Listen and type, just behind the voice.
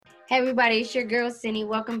Hey everybody, it's your girl Cindy.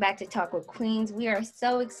 Welcome back to Talk with Queens. We are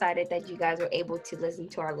so excited that you guys were able to listen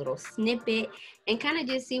to our little snippet and kind of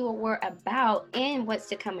just see what we're about and what's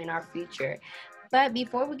to come in our future. But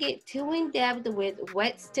before we get too in depth with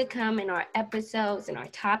what's to come in our episodes and our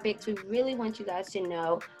topics, we really want you guys to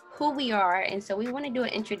know who we are. And so we want to do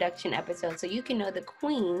an introduction episode so you can know the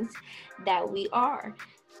queens that we are.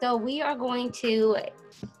 So we are going to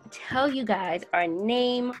tell you guys our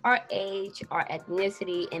name, our age, our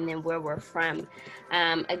ethnicity, and then where we're from.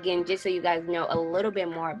 Again, just so you guys know a little bit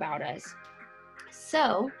more about us.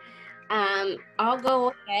 So I'll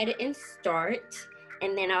go ahead and start,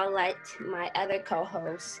 and then I'll let my other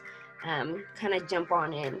co-hosts kind of jump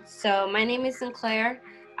on in. So my name is Sinclair.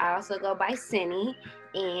 I also go by Cindy,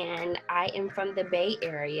 and I am from the Bay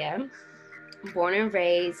Area, born and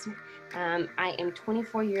raised. I am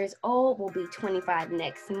 24 years old, will be 25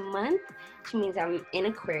 next month, which means I'm in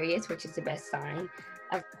Aquarius, which is the best sign,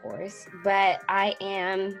 of course. But I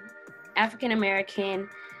am African American,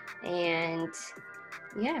 and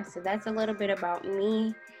yeah, so that's a little bit about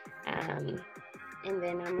me. And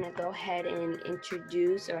then I'm gonna go ahead and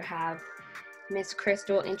introduce or have Miss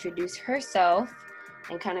Crystal introduce herself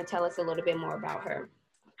and kind of tell us a little bit more about her.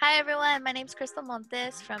 Hi everyone, my name is Crystal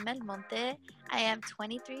Montes from El Monte. I am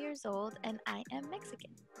 23 years old and I am Mexican.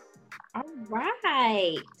 All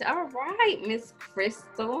right, Miss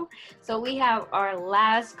Crystal. So we have our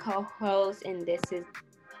last co-host, and this is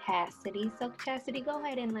Chastity. So Chastity, go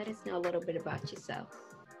ahead and let us know a little bit about yourself.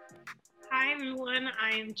 Hi everyone,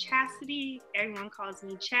 I am Chastity. Everyone calls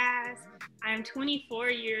me Chaz. I am 24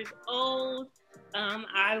 years old.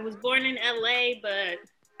 I was born in LA, but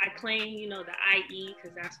I claim, the IE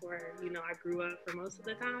because that's where, I grew up for most of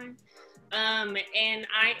the time. And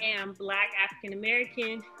I am Black African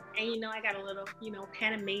American, and, I got a little,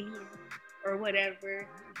 Panamanian or whatever.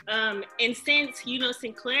 And since,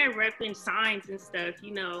 Sinclair repping signs and stuff,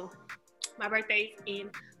 my birthday's in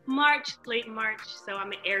March, late March, so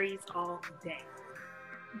I'm an Aries all day.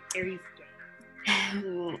 Aries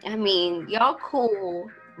day. I mean, y'all cool.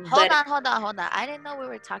 Hold on. I didn't know we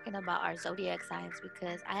were talking about our zodiac signs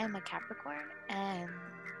because I am a Capricorn and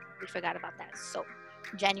we forgot about that. So,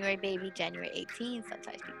 January baby, January 18th.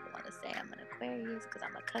 Sometimes people want to say I'm an Aquarius because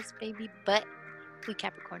I'm a cusp baby, but we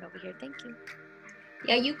Capricorn over here. Thank you.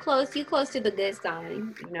 Yeah, you close to the good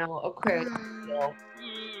sign, Aquarius.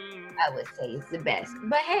 I would say it's the best.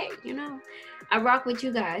 But hey, I rock with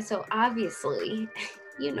you guys. So obviously,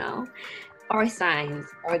 our signs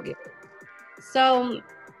are good. So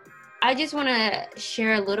I just want to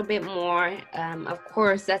share a little bit more. Of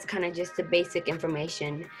course, that's kind of just the basic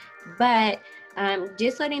information. But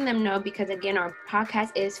just letting them know, because again, our podcast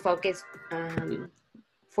is focused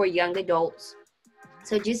for young adults.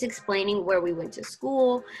 So just explaining where we went to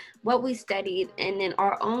school, what we studied, and then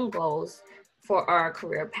our own goals for our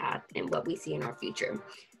career path and what we see in our future.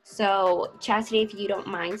 So Chastity, if you don't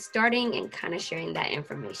mind starting and kind of sharing that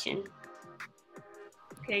information.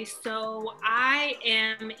 Okay, so I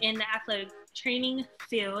am in the athletic training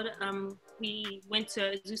field. We went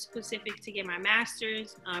to Azusa Pacific to get my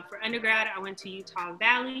master's. For undergrad, I went to Utah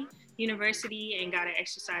Valley University and got an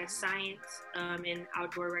exercise science and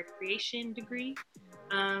outdoor recreation degree.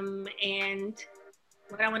 And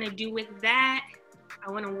what I want to do with that,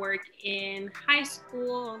 I want to work in high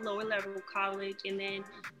school, lower level college, and then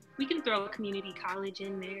we can throw a community college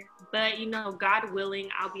in there. But, God willing,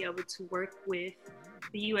 I'll be able to work with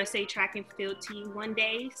the USA track and field team one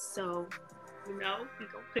day. So, we're going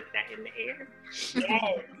to put that in the air.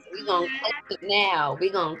 Yes,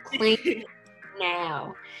 we're going to clean it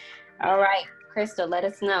now. All right, Crystal, let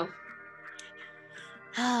us know.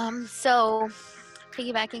 So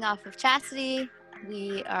piggybacking off of Chastity,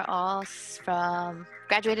 we are all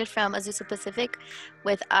graduated from Azusa Pacific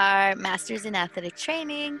with our master's in athletic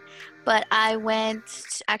training, but I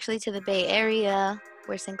went actually to the Bay Area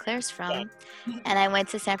where Sinclair's from, and I went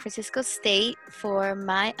to San Francisco State for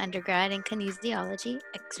my undergrad in kinesiology,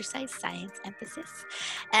 exercise science emphasis,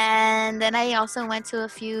 and then I also went to a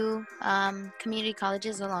few community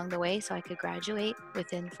colleges along the way so I could graduate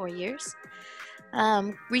within 4 years.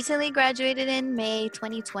 Recently graduated in May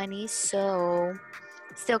 2020, so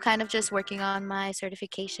still kind of just working on my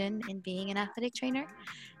certification in being an athletic trainer.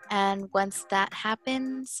 And once that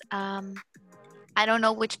happens, I don't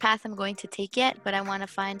know which path I'm going to take yet, but I want to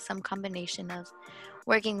find some combination of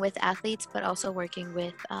working with athletes, but also working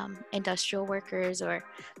with industrial workers or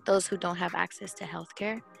those who don't have access to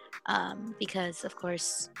healthcare, because of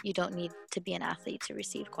course you don't need to be an athlete to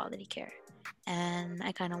receive quality care. And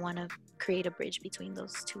I kind of want to create a bridge between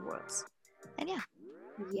those two worlds. And yeah.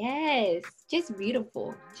 Yes, just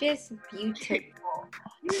beautiful.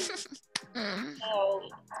 So,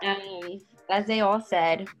 as they all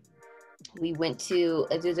said, we went to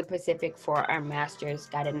Azusa Pacific for our master's,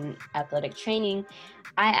 got in athletic training.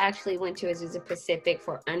 I actually went to Azusa Pacific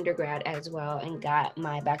for undergrad as well and got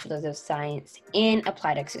my bachelor's of science in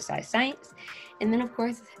applied exercise science. And then, of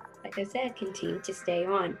course, like I said, continue to stay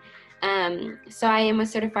on. So I am a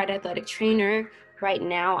certified athletic trainer. Right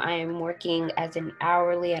now, I am working as an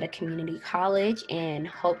hourly at a community college and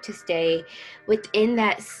hope to stay within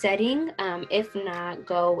that setting. If not,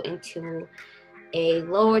 go into a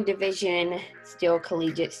lower division, still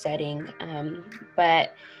collegiate setting.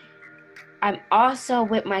 But I'm also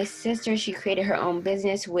with my sister. She created her own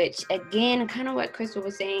business, which again, kind of what Crystal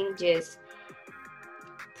was saying, just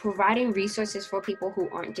providing resources for people who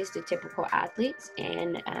aren't just the typical athletes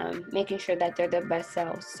and making sure that they're their best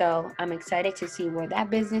selves. So I'm excited to see where that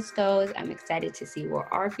business goes. I'm excited to see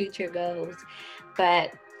where our future goes.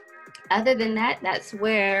 But other than that, that's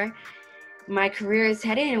where my career is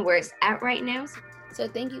headed and where it's at right now. So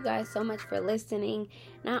thank you guys so much for listening,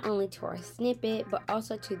 not only to our snippet, but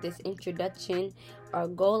also to this introduction. Our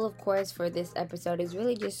goal, of course, for this episode is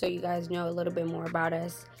really just so you guys know a little bit more about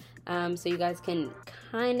us, so you guys can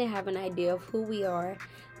kind of have an idea of who we are,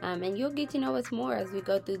 and you'll get to know us more as we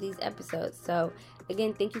go through these episodes. So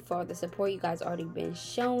again, thank you for all the support you guys already been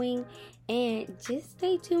showing, and just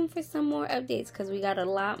stay tuned for some more updates because we got a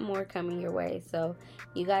lot more coming your way. So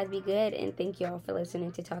you guys be good, and thank you all for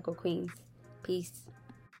listening to Talk with Queens. Peace.